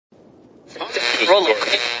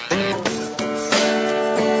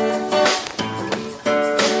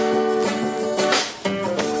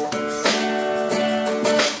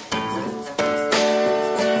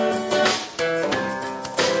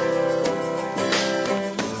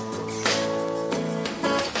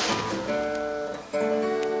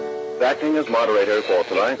Acting as moderator for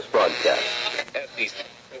tonight's broadcast.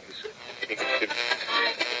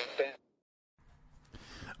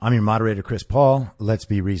 I'm your moderator, Chris Paul. Let's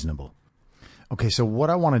be reasonable. Okay, so what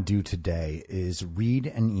I want to do today is read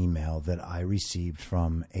an email that I received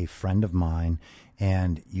from a friend of mine,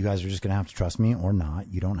 and you guys are just going to have to trust me or not.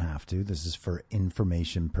 You don't have to. This is for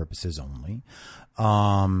information purposes only.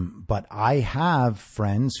 But I have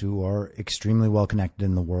friends who are extremely well connected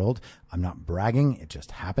in the world. I'm not bragging. It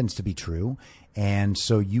just happens to be true. And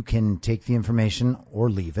so you can take the information or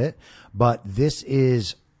leave it. But this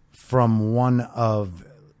is from one of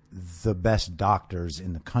the best doctors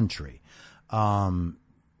in the country. And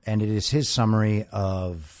it is his summary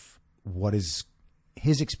of what is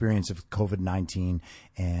his experience of COVID-19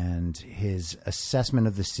 and his assessment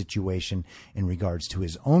of the situation in regards to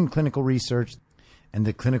his own clinical research and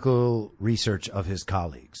the clinical research of his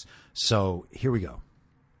colleagues. So here we go.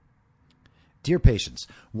 Dear patients,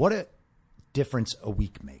 what a difference a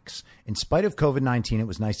week makes. In spite of COVID-19, it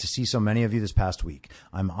was nice to see so many of you this past week.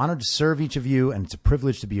 I'm honored to serve each of you, and it's a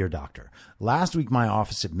privilege to be your doctor. Last week, my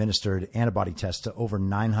office administered antibody tests to over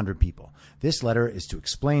 900 people. This letter is to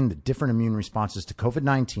explain the different immune responses to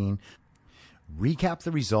COVID-19, recap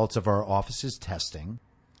the results of our office's testing,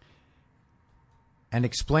 and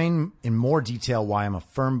explain in more detail why I'm a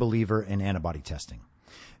firm believer in antibody testing.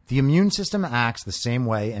 The immune system acts the same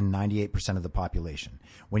way in 98% of the population.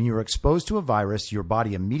 When you are exposed to a virus, your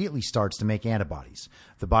body immediately starts to make antibodies.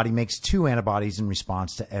 The body makes two antibodies in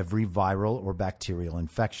response to every viral or bacterial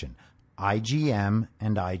infection, IgM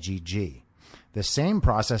and IgG. The same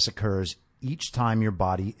process occurs each time your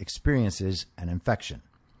body experiences an infection.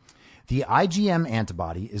 The IgM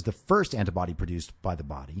antibody is the first antibody produced by the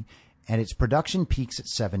body, and its production peaks at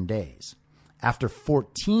 7 days. After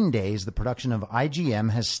 14 days, the production of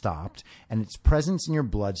IgM has stopped and its presence in your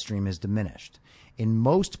bloodstream is diminished. In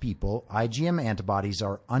most people, IgM antibodies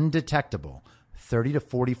are undetectable 30 to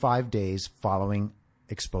 45 days following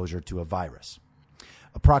exposure to a virus.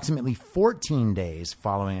 Approximately 14 days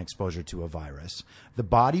following exposure to a virus, the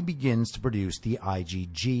body begins to produce the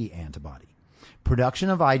IgG antibody.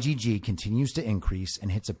 Production of IgG continues to increase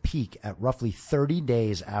and hits a peak at roughly 30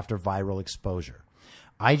 days after viral exposure.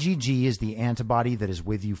 IgG is the antibody that is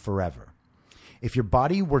with you forever. If your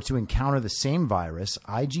body were to encounter the same virus,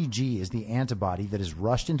 IgG is the antibody that is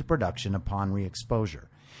rushed into production upon re-exposure.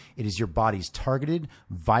 It is your body's targeted,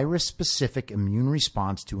 virus-specific immune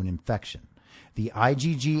response to an infection. The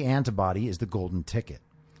IgG antibody is the golden ticket.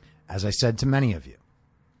 As I said to many of you,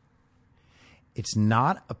 it's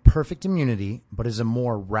not a perfect immunity, but is a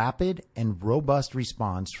more rapid and robust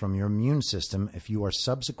response from your immune system if you are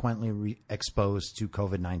subsequently exposed to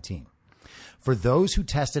COVID-19. For those who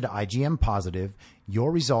tested IgM positive,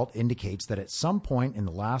 your result indicates that at some point in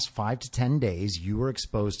the last 5 to 10 days, you were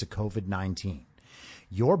exposed to COVID-19.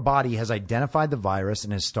 Your body has identified the virus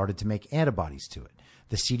and has started to make antibodies to it.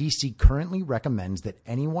 The CDC currently recommends that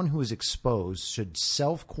anyone who is exposed should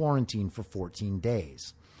self-quarantine for 14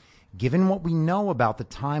 days. Given what we know about the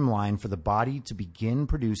timeline for the body to begin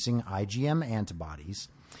producing IgM antibodies,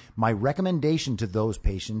 my recommendation to those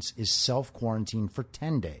patients is self-quarantine for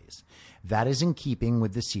 10 days. That is in keeping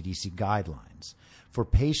with the CDC guidelines. For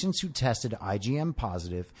patients who tested IgM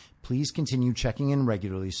positive, please continue checking in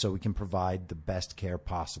regularly so we can provide the best care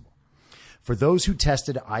possible. For those who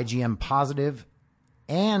tested IgM positive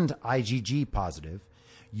and IgG positive,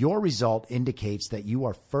 your result indicates that you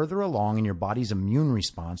are further along in your body's immune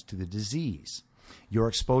response to the disease. Your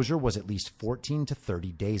exposure was at least 14 to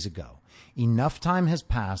 30 days ago. Enough time has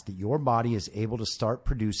passed that your body is able to start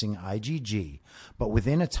producing IgG, but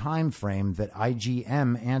within a time frame that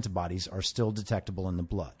IgM antibodies are still detectable in the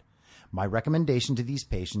blood. My recommendation to these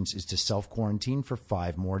patients is to self-quarantine for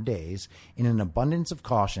 5 more days in an abundance of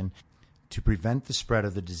caution to prevent the spread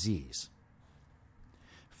of the disease.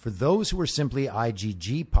 For those who are simply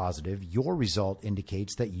IgG positive, your result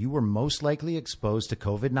indicates that you were most likely exposed to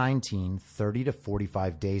COVID-19 30 to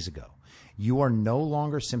 45 days ago. You are no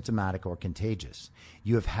longer symptomatic or contagious.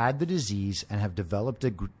 You have had the disease and have developed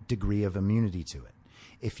a degree of immunity to it.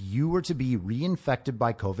 If you were to be reinfected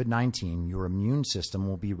by COVID-19, your immune system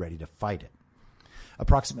will be ready to fight it.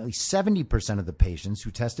 Approximately 70% of the patients who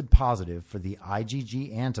tested positive for the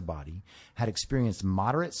IgG antibody had experienced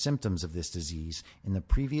moderate symptoms of this disease in the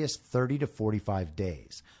previous 30 to 45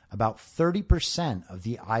 days. About 30% of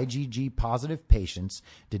the IgG positive patients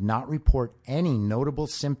did not report any notable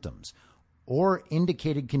symptoms or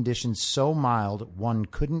indicated conditions so mild one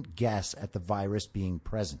couldn't guess at the virus being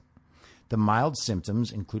present. The mild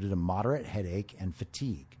symptoms included a moderate headache and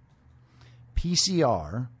fatigue.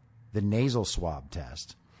 PCR, the nasal swab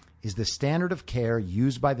test, is the standard of care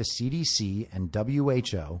used by the CDC and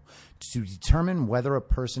WHO to determine whether a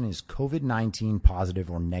person is COVID-19 positive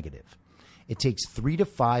or negative. It takes 3 to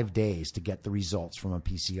 5 days to get the results from a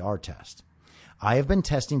PCR test. I have been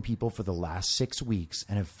testing people for the last 6 weeks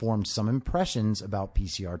and have formed some impressions about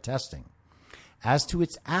PCR testing. As to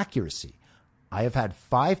its accuracy, I have had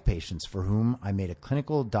 5 patients for whom I made a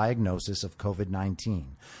clinical diagnosis of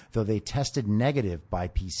COVID-19, though they tested negative by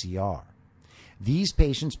PCR. These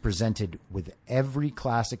patients presented with every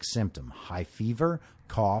classic symptom: high fever,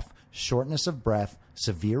 cough, shortness of breath,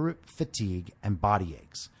 severe fatigue, and body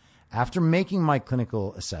aches. After making my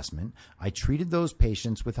clinical assessment, I treated those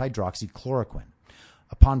patients with hydroxychloroquine.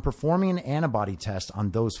 Upon performing an antibody test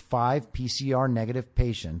on those 5 PCR negative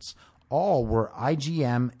patients, all were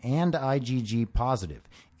IgM and IgG positive,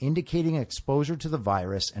 indicating exposure to the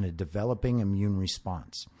virus and a developing immune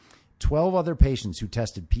response. 12 other patients who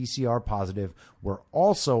tested PCR positive were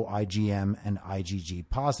also IgM and IgG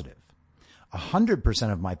positive.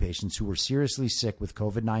 100% of my patients who were seriously sick with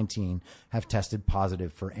COVID-19 have tested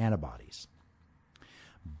positive for antibodies.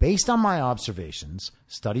 Based on my observations,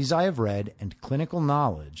 studies I have read, and clinical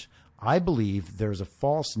knowledge, I believe there is a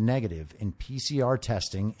false negative in PCR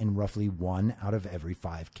testing in roughly 1 out of every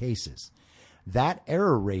 5 cases. That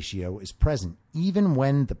error ratio is present even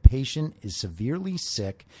when the patient is severely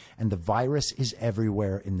sick and the virus is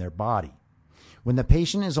everywhere in their body. When the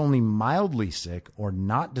patient is only mildly sick or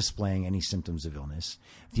not displaying any symptoms of illness,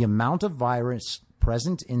 the amount of virus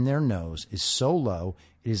present in their nose is so low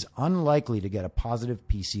it is unlikely to get a positive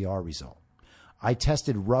PCR result. I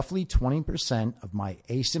tested roughly 20% of my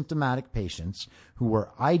asymptomatic patients who were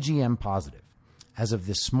IgM positive. As of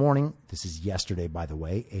this morning, this is yesterday, by the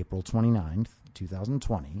way, April 29th,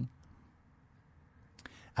 2020.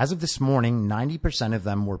 As of this morning, 90% of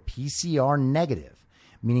them were PCR negative,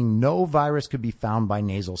 meaning no virus could be found by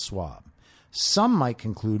nasal swab. Some might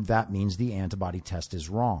conclude that means the antibody test is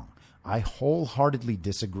wrong. I wholeheartedly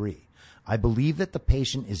disagree. I believe that the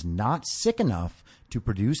patient is not sick enough to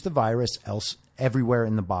produce the virus everywhere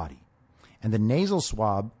in the body, and the nasal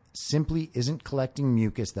swab simply isn't collecting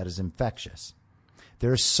mucus that is infectious.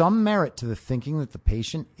 There is some merit to the thinking that the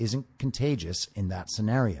patient isn't contagious in that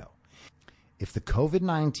scenario. If the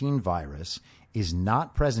COVID-19 virus is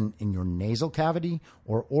not present in your nasal cavity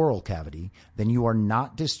or oral cavity, then you are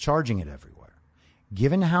not discharging it everywhere.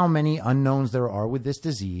 Given how many unknowns there are with this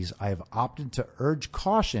disease, I have opted to urge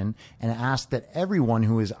caution and ask that everyone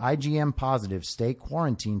who is IgM positive stay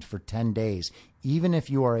quarantined for 10 days, even if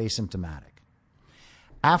you are asymptomatic.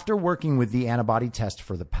 After working with the antibody test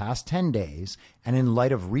for the past 10 days, and in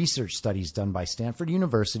light of research studies done by Stanford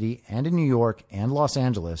University and in New York and Los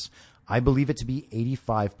Angeles, I believe it to be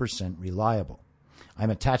 85% reliable. I'm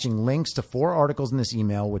attaching links to 4 articles in this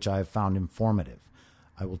email which I have found informative.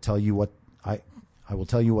 I will tell you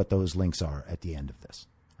what those links are at the end of this.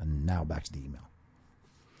 And now back to the email.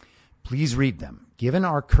 Please read them. Given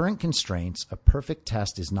our current constraints, a perfect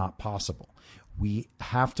test is not possible. We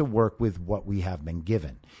have to work with what we have been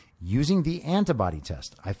given. Using the antibody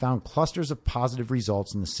test, I found clusters of positive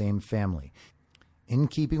results in the same family, in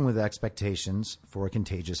keeping with expectations for a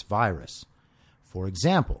contagious virus. For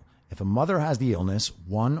example, if a mother has the illness,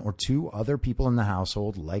 1 or 2 other people in the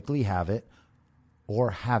household likely have it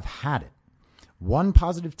or have had it. 1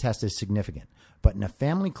 positive test is significant, but in a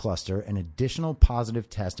family cluster, an additional positive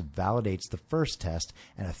test validates the first test,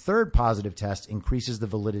 and a 3rd positive test increases the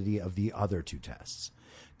validity of the other 2 tests.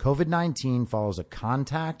 COVID-19 follows a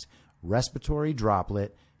contact, respiratory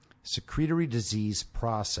droplet, secretory disease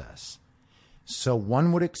process, so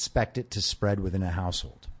one would expect it to spread within a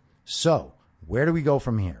household. So, where do we go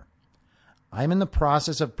from here? I'm in the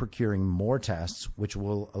process of procuring more tests, which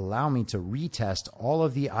will allow me to retest all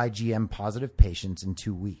of the IgM positive patients in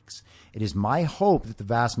 2 weeks. It is my hope that the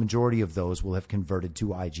vast majority of those will have converted to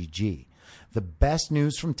IgG. The best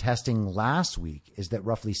news from testing last week is that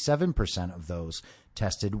roughly 7% of those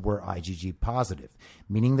tested were IgG positive,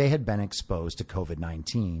 meaning they had been exposed to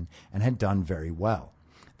COVID-19 and had done very well.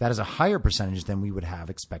 That is a higher percentage than we would have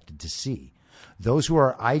expected to see. Those who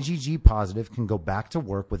are IgG positive can go back to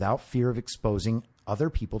work without fear of exposing other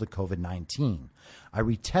people to COVID-19. I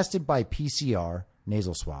retested by PCR,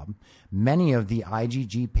 nasal swab, many of the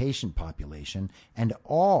IgG patient population, and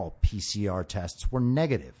all PCR tests were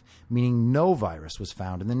negative, meaning no virus was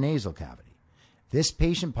found in the nasal cavity. This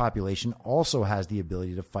patient population also has the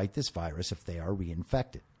ability to fight this virus if they are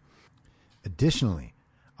reinfected. Additionally,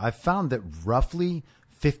 I've found that roughly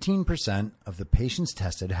 15% of the patients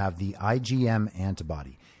tested have the IgM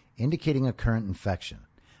antibody, indicating a current infection.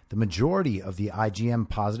 The majority of the IgM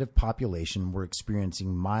positive population were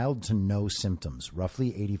experiencing mild to no symptoms,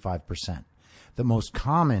 roughly 85%. The most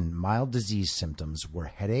common mild disease symptoms were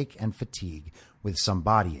headache and fatigue, with some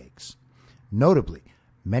body aches. Notably,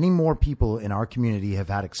 many more people in our community have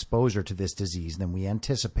had exposure to this disease than we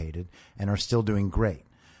anticipated and are still doing great.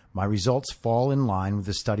 My results fall in line with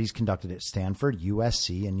the studies conducted at Stanford,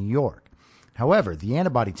 USC, and New York. However, the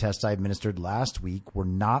antibody tests I administered last week were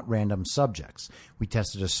not random subjects. We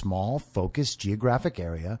tested a small, focused geographic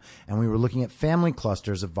area, and we were looking at family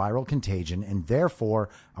clusters of viral contagion, and therefore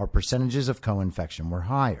our percentages of co-infection were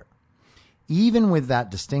higher. Even with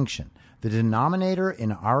that distinction, the denominator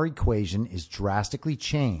in our equation is drastically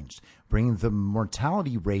changed, bringing the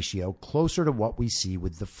mortality ratio closer to what we see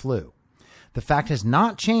with the flu. The fact has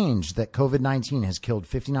not changed that COVID-19 has killed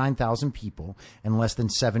 59,000 people in less than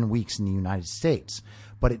 7 weeks in the United States,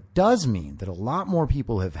 but it does mean that a lot more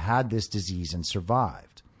people have had this disease and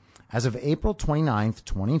survived. As of April 29,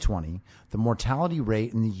 2020, the mortality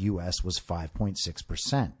rate in the U.S. was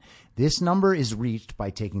 5.6%. This number is reached by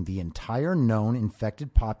taking the entire known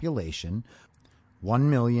infected population,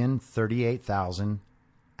 1,038,000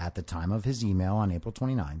 at the time of his email on April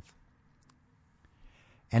 29th,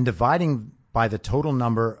 and dividing by the total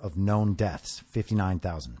number of known deaths,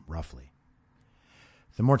 59,000 roughly.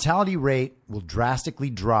 The mortality rate will drastically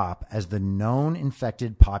drop as the known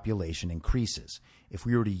infected population increases. If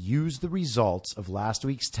we were to use the results of last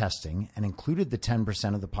week's testing and included the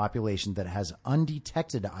 10% of the population that has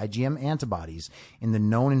undetected IgM antibodies in the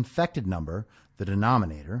known infected number, the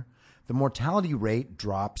denominator, the mortality rate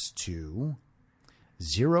drops to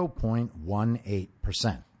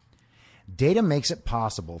 0.18%. Data makes it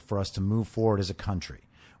possible for us to move forward as a country.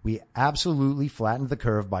 We absolutely flattened the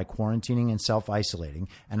curve by quarantining and self-isolating,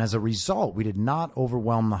 and as a result, we did not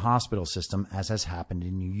overwhelm the hospital system as has happened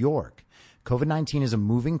in New York. COVID-19 is a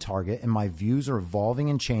moving target, and my views are evolving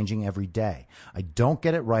and changing every day. I don't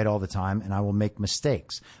get it right all the time, and I will make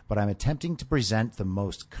mistakes, but I'm attempting to present the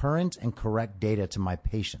most current and correct data to my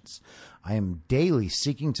patients. I am daily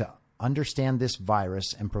seeking to understand this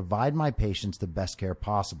virus and provide my patients the best care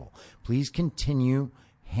possible. Please continue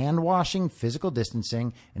hand washing, physical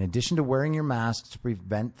distancing, in addition to wearing your masks to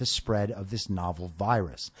prevent the spread of this novel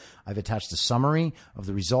virus. I've attached a summary of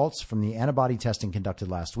the results from the antibody testing conducted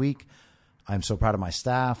last week. I'm so proud of my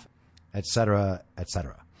staff, etc.,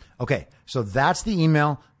 etc. Okay, so that's the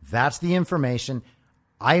email. That's the information.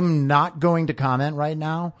 I'm not going to comment right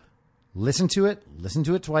now. Listen to it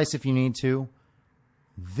twice if you need to.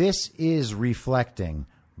 This is reflecting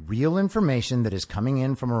real information that is coming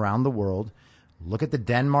in from around the world. Look at the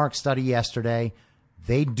Denmark study yesterday.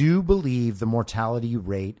 They do believe the mortality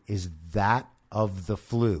rate is that of the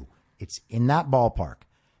flu. It's in that ballpark.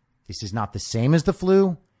 This is not the same as the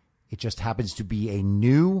flu. It just happens to be a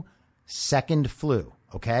new second flu.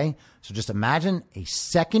 Okay? So just imagine a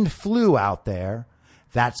second flu out there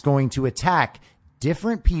that's going to attack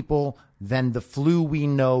different people than the flu we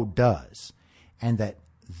know does. And that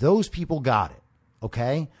those people got it,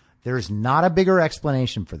 okay? There is not a bigger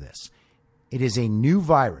explanation for this. It is a new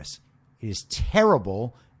virus. It is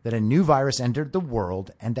terrible that a new virus entered the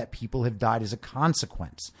world and that people have died as a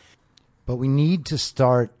consequence. But we need to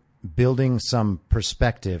start building some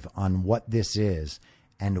perspective on what this is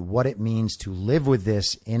and what it means to live with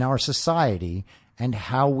this in our society and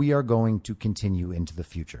how we are going to continue into the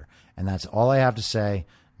future. And that's all I have to say.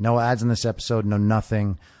 No ads in this episode, no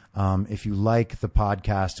nothing. If you like the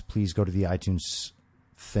podcast, please go to the iTunes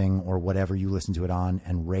thing or whatever you listen to it on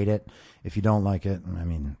and rate it. If you don't like it, I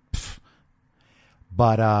mean, pff.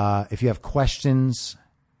 But if you have questions,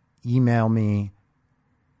 email me,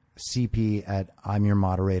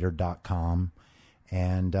 cp@imyourmoderator.com,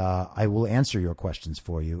 and I will answer your questions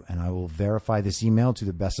for you, and I will verify this email to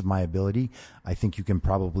the best of my ability. I think you can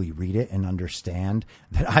probably read it and understand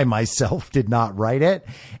that I myself did not write it.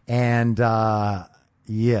 And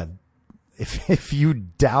yeah, if you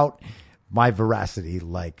doubt my veracity,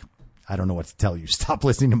 like, I don't know what to tell you. Stop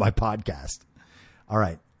listening to my podcast. All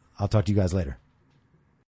right. I'll talk to you guys later.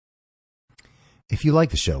 If you like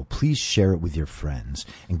the show, please share it with your friends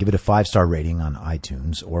and give it a 5-star rating on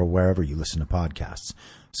iTunes or wherever you listen to podcasts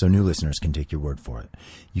so new listeners can take your word for it.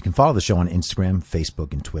 You can follow the show on Instagram,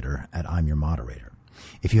 Facebook, and Twitter @I'mYourModerator.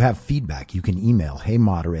 If you have feedback, you can email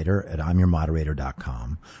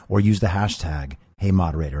heymoderator@imyourmoderator.com or use the hashtag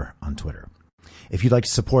heymoderator on Twitter. If you'd like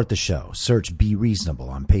to support the show, search Be Reasonable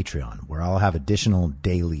on Patreon, where I'll have additional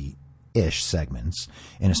daily-ish segments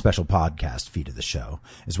in a special podcast feed of the show,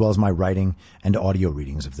 as well as my writing and audio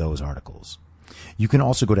readings of those articles. You can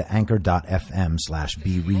also go to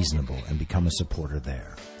anchor.fm/BeReasonable and become a supporter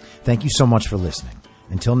there. Thank you so much for listening.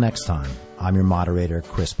 Until next time, I'm your moderator,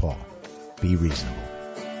 Chris Paul. Be reasonable.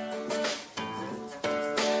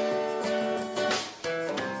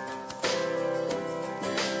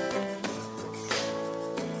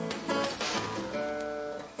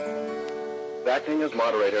 Acting as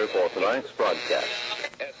moderator for tonight's broadcast.